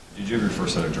Did you have your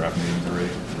first set of draft meetings already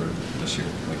for this year,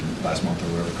 like last month or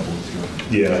whatever, a couple weeks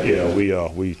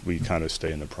ago? We kind of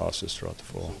stay in the process throughout the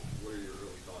fall. What are your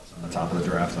early thoughts on the top of the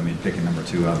draft? I mean, picking number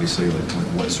 2, obviously, like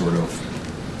what sort of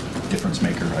difference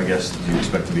maker, I guess, do you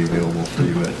expect to be available for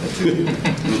you at 2?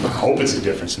 I hope it's a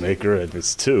difference maker if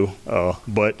it's 2.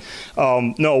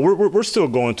 No, we're still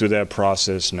going through that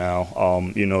process now.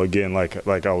 Again,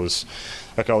 like I was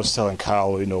telling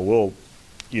Kyle,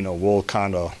 we'll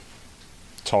kind of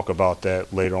talk about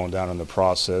that later on down in the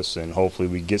process, and hopefully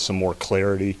we get some more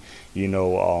clarity,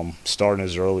 starting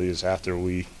as early as after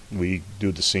we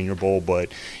do the Senior Bowl. But,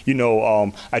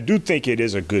 I do think it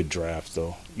is a good draft,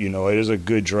 though. It is a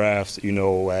good draft,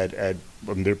 at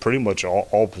pretty much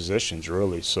all positions,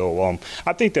 really. So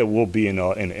I think that we'll be in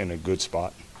a good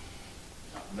spot.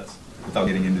 That's, without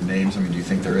getting into names, I mean, do you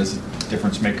think there is a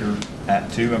difference maker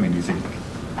at 2? I mean, do you think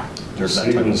there's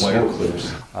that type of player?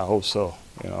 I hope so.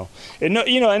 And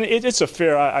it's a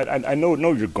fair. I know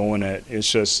you're going at.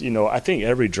 It's just I think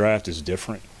every draft is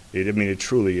different. It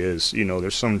truly is.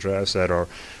 There's some drafts that are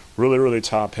really, really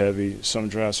top heavy. Some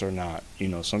drafts are not.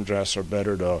 Some drafts are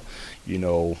better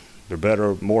they're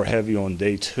better, more heavy on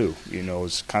day 2.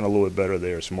 It's kind of a little bit better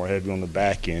there. It's more heavy on the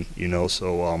back end.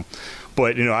 So,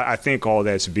 but I think all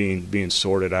that's being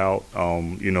sorted out.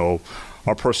 Our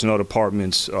personnel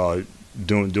departments.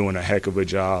 Doing a heck of a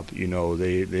job.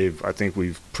 I think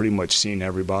we've pretty much seen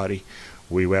everybody.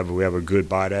 We have a good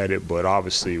bite at it, but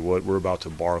obviously what we're about to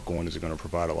embark on is going to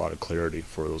provide a lot of clarity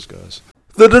for those guys.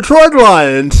 The Detroit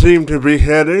Lions seem to be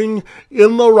heading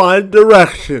in the right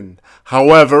direction.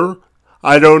 However,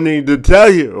 I don't need to tell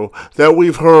you that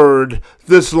we've heard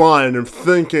this line of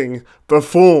thinking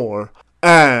before,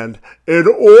 and in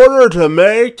order to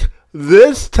make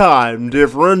this time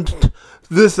different,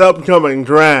 this upcoming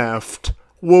draft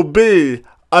will be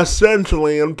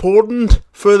essentially important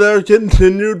for their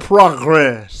continued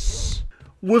progress.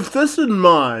 With this in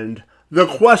mind, the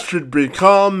question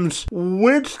becomes,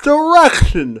 which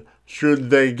direction should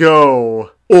they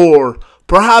go? Or,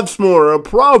 perhaps more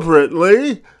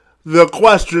appropriately, the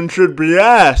question should be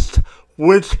asked,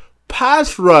 which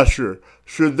pass rusher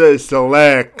should they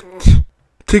select?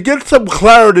 To get some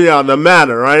clarity on the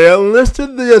matter, I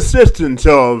enlisted the assistance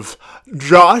of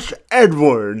Josh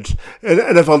Edwards, an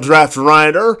NFL draft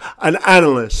writer and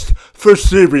analyst for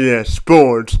CBS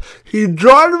Sports. He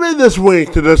joined me this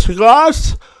week to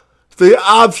discuss the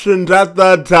options at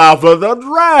the top of the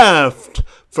draft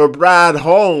for Brad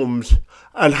Holmes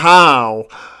and how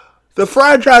the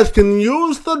franchise can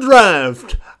use the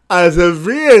draft as a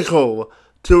vehicle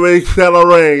to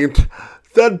accelerate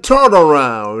the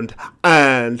turnaround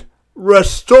and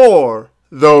restore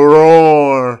the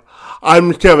roar.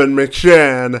 I'm Kevin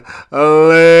McShann.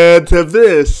 Let's have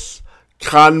this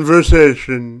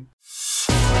conversation.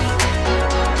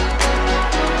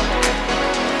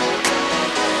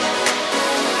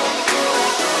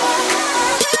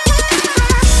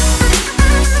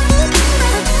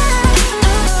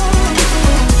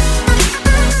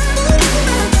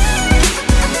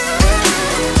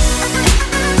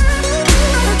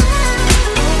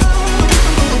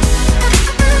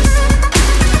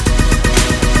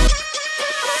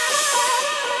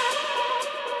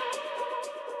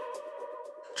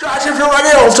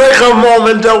 I'll take a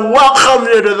moment to welcome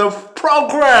you to the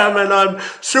program, and I'm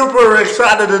super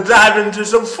excited to dive into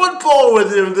some football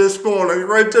with you this morning.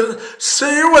 Great to see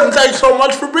you, and thanks so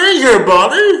much for being here,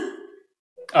 buddy.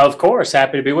 Of course,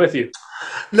 happy to be with you.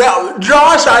 Now,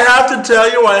 Josh, I have to tell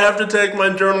you, I have to take my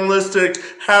journalistic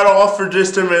hat off for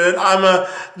just a minute. I'm a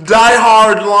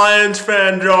diehard Lions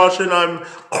fan, Josh, and I'm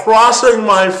crossing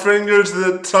my fingers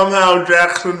that somehow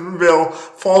Jacksonville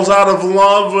falls out of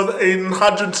love with Aiden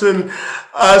Hutchinson.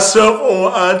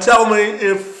 So tell me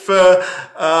if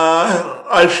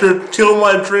I should kill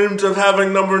my dreams of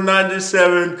having number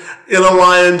 97 in a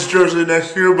Lions jersey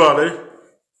next year, buddy.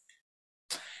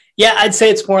 Yeah, I'd say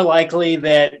it's more likely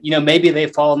that, maybe they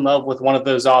fall in love with one of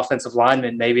those offensive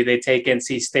linemen. Maybe they take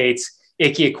NC State's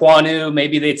Ike Ekwonu.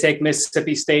 Maybe they take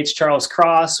Mississippi State's Charles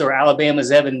Cross or Alabama's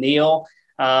Evan Neal.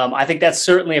 I think that's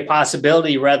certainly a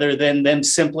possibility rather than them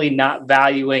simply not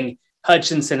valuing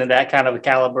Hutchinson at that kind of a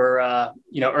caliber,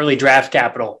 early draft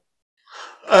capital.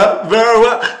 Very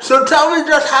well. So tell me,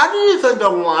 just how do you think the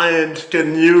Lions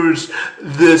can use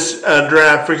this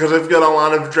draft, because they've got a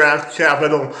lot of draft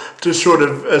capital to sort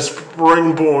of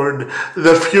springboard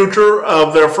the future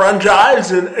of their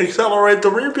franchise and accelerate the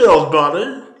rebuild,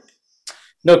 buddy?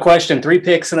 No question. 3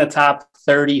 picks in the top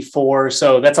 34.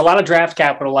 So that's a lot of draft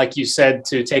capital, like you said,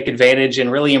 to take advantage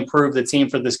and really improve the team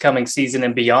for this coming season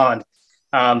and beyond.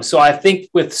 So I think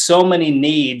with so many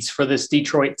needs for this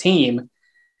Detroit team,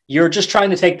 you're just trying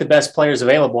to take the best players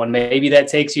available. And maybe that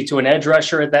takes you to an edge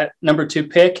rusher at that number 2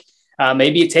 pick.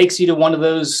 Maybe it takes you to one of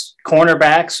those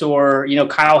cornerbacks or,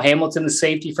 Kyle Hamilton, the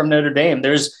safety from Notre Dame.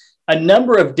 There's a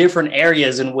number of different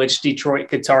areas in which Detroit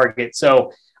could target.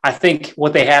 So I think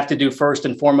what they have to do first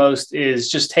and foremost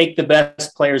is just take the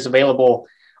best players available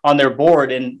on their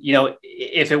board. And,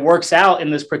 if it works out in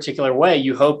this particular way,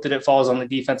 you hope that it falls on the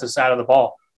defensive side of the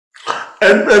ball.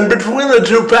 And between the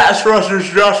two pass rushers,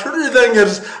 Josh, who do you think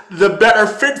is the better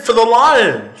fit for the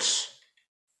Lions?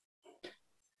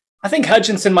 I think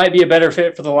Hutchinson might be a better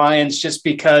fit for the Lions just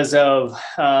because of,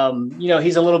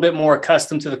 he's a little bit more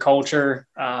accustomed to the culture.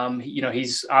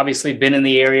 He's obviously been in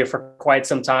the area for quite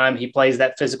some time. He plays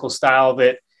that physical style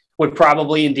that would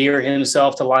probably endear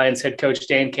himself to Lions head coach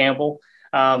Dan Campbell.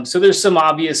 So there's some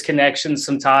obvious connections,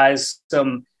 some ties,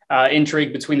 some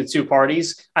intrigue between the two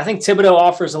parties. I think Thibodeau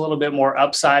offers a little bit more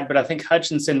upside, but I think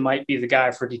Hutchinson might be the guy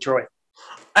for Detroit.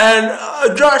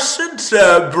 And Josh, since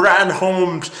Brad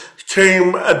Holmes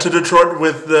came to Detroit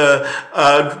with the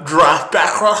draft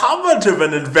background, how much of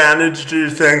an advantage do you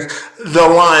think the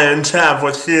Lions have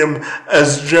with him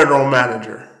as general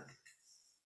manager?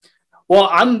 Well,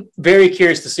 I'm very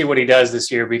curious to see what he does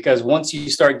this year, because once you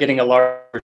start getting a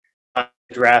large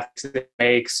draft that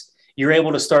makes, you're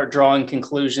able to start drawing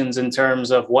conclusions in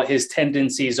terms of what his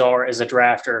tendencies are as a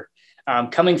drafter.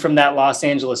 Coming from that Los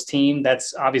Angeles team,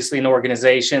 that's obviously an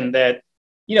organization that,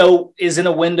 is in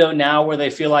a window now where they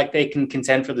feel like they can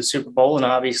contend for the Super Bowl. And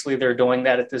obviously they're doing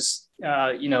that at this,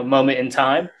 moment in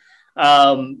time.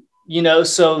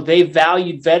 So they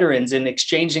valued veterans in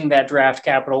exchanging that draft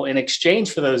capital in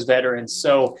exchange for those veterans.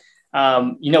 So,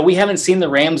 we haven't seen the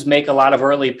Rams make a lot of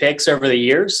early picks over the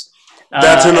years.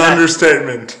 That's an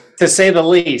understatement, to say the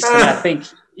least. And I think,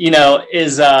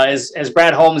 as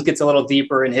Brad Holmes gets a little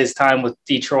deeper in his time with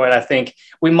Detroit, I think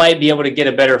we might be able to get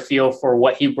a better feel for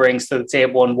what he brings to the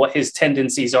table and what his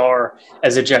tendencies are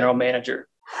as a general manager.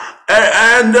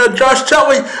 And Josh, tell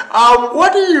me,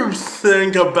 what do you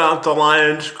think about the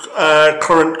Lions'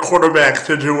 current quarterback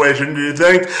situation? Do you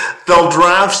think they'll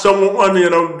draft someone?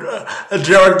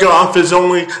 Jared Goff is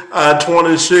only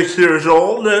 26 years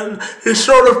old, and he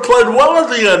sort of played well at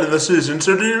the end of the season.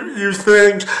 So do you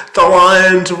think the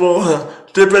Lions will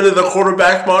dip into the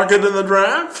quarterback market in the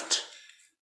draft?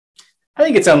 I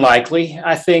think it's unlikely.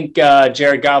 I think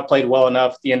Jared Goff played well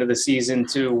enough at the end of the season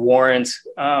to warrant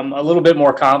a little bit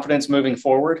more confidence moving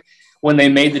forward. When they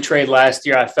made the trade last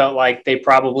year, I felt like they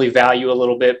probably value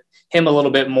him a little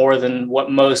bit more than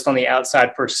what most on the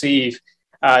outside perceive,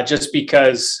 just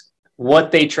because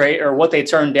what they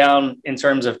turned down in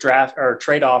terms of draft or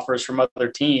trade offers from other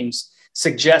teams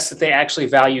suggests that they actually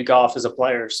value Goff as a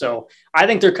player. So I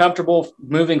think they're comfortable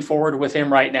moving forward with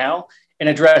him right now and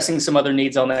addressing some other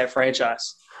needs on that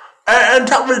franchise. And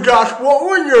tell me, Josh, what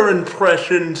were your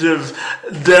impressions of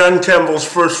Dan Campbell's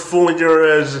first full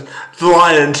year as the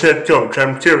Lions head coach?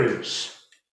 I'm curious.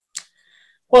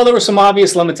 Well, there were some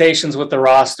obvious limitations with the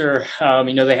roster.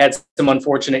 They had some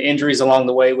unfortunate injuries along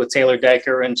the way with Taylor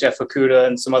Decker and Jeff Okudah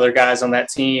and some other guys on that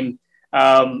team.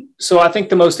 So I think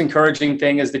the most encouraging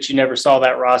thing is that you never saw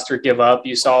that roster give up.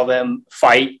 You saw them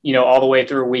fight, all the way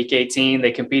through week 18.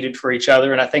 They competed for each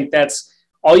other. And I think that's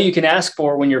all you can ask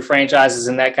for when your franchise is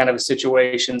in that kind of a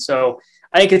situation. So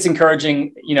I think it's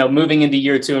encouraging, moving into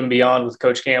year 2 and beyond with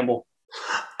Coach Campbell.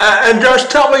 And Josh,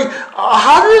 tell me,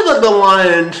 how do you think the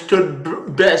Lions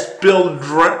could best build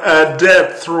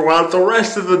depth throughout the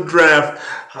rest of the draft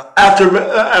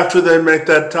after they make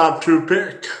that top 2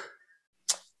 pick?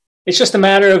 It's just a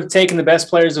matter of taking the best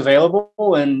players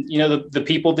available and, the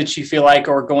people that you feel like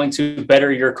are going to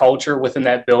better your culture within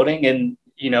that building and,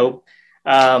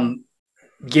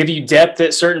 give you depth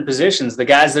at certain positions, the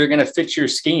guys that are going to fit your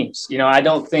schemes. I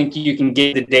don't think you can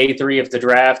get to day 3 of the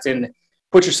draft and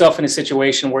put yourself in a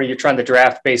situation where you're trying to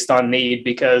draft based on need,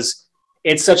 because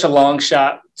it's such a long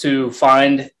shot to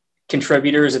find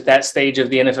contributors at that stage of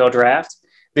the NFL draft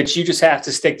that you just have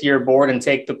to stick to your board and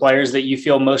take the players that you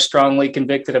feel most strongly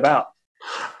convicted about.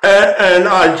 And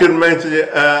I can make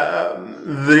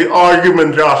the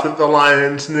argument, Josh, that the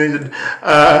Lions needed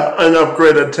an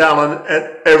upgraded talent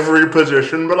at every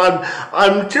position. But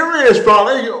I'm curious,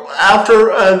 Bonnie, after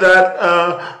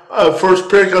that first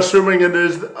pick, assuming it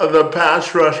is the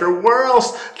pass rusher, where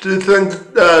else do you think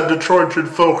Detroit should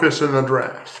focus in the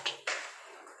draft?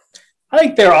 I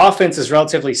think their offense is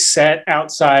relatively set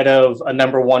outside of a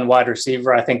number 1 wide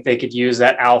receiver. I think they could use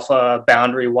that alpha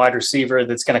boundary wide receiver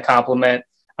that's going to complement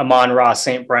Amon-Ra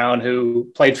St. Brown, who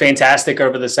played fantastic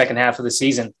over the second half of the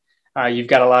season. You've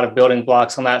got a lot of building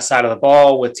blocks on that side of the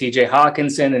ball with TJ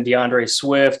Hawkinson and DeAndre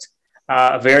Swift.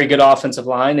 a very good offensive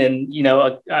line, and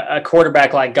a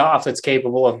quarterback like Goff that's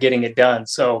capable of getting it done.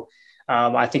 So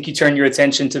I think you turn your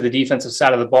attention to the defensive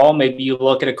side of the ball. Maybe you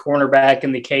look at a cornerback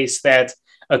in the case that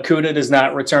Okudah does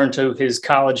not return to his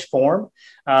college form.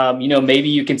 Maybe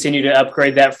you continue to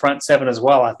upgrade that front seven as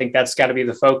well. I think that's got to be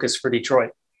the focus for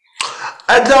Detroit.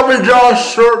 And tell me,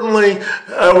 Josh, certainly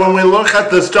when we look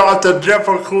at the start that Jeff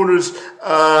Okudah's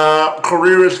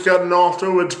career has gotten off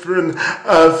to, it's been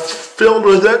filled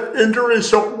with injuries.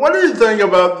 So what do you think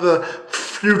about the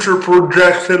future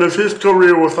projection of his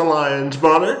career with the Lions,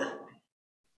 Bonnie?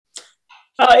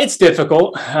 It's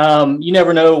difficult. You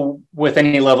never know with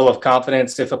any level of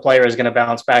confidence if a player is going to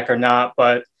bounce back or not.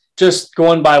 But just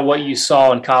going by what you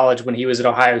saw in college when he was at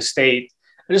Ohio State,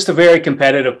 just a very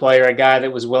competitive player, a guy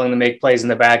that was willing to make plays in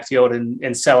the backfield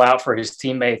and sell out for his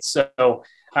teammates. So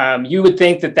you would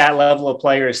think that level of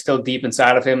player is still deep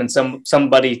inside of him, and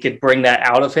somebody could bring that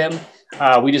out of him.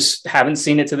 We just haven't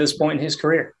seen it to this point in his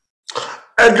career.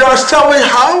 And Josh, tell me,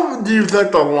 how do you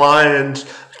think the Lions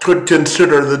could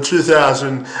consider the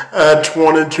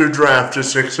 2022 draft a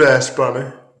success,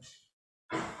 Bunny?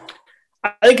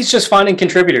 I think it's just finding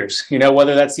contributors,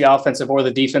 whether that's the offensive or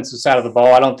the defensive side of the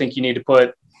ball. I don't think you need to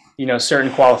put,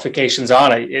 certain qualifications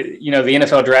on it. The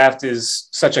NFL draft is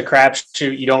such a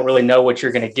crapshoot. You don't really know what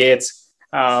you're going to get.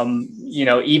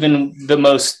 Even the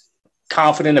most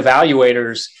confident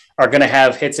evaluators are going to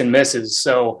have hits and misses.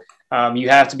 So you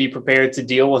have to be prepared to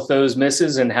deal with those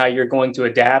misses and how you're going to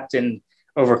adapt and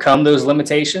overcome those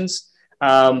limitations.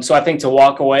 So I think to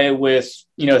walk away with,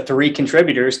 3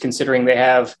 contributors, considering they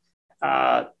have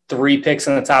 3 picks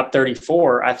in the top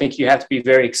 34, I think you have to be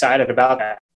very excited about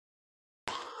that.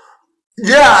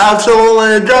 Yeah,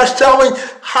 absolutely. And Josh, tell me,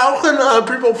 how can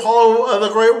people follow the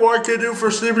great work you do for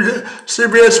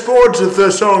CBS Sports if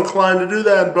they're so inclined to do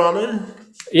that, Bunny?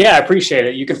 Yeah, I appreciate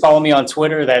it. You can follow me on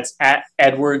Twitter. That's at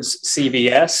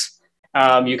EdwardsCBS.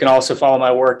 You can also follow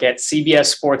my work at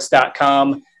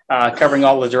cbssports.com, covering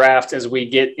all the draft as we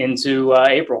get into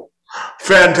April.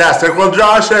 Fantastic. Well,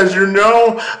 Josh, as you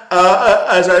know,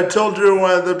 as I told you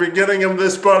at the beginning of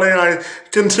this, Bunny, I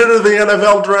consider the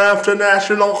NFL draft a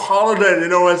national holiday.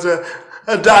 As a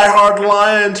diehard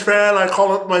Lions fan, I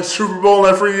call it my Super Bowl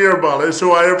every year, Bunny.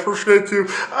 So I appreciate you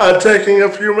taking a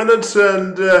few minutes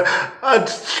and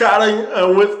chatting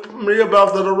with me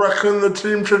about the direction the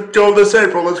team should go this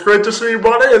April. It's great to see you,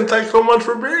 Bunny, and thanks so much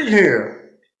for being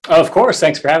here. Of course.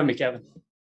 Thanks for having me, Kevin.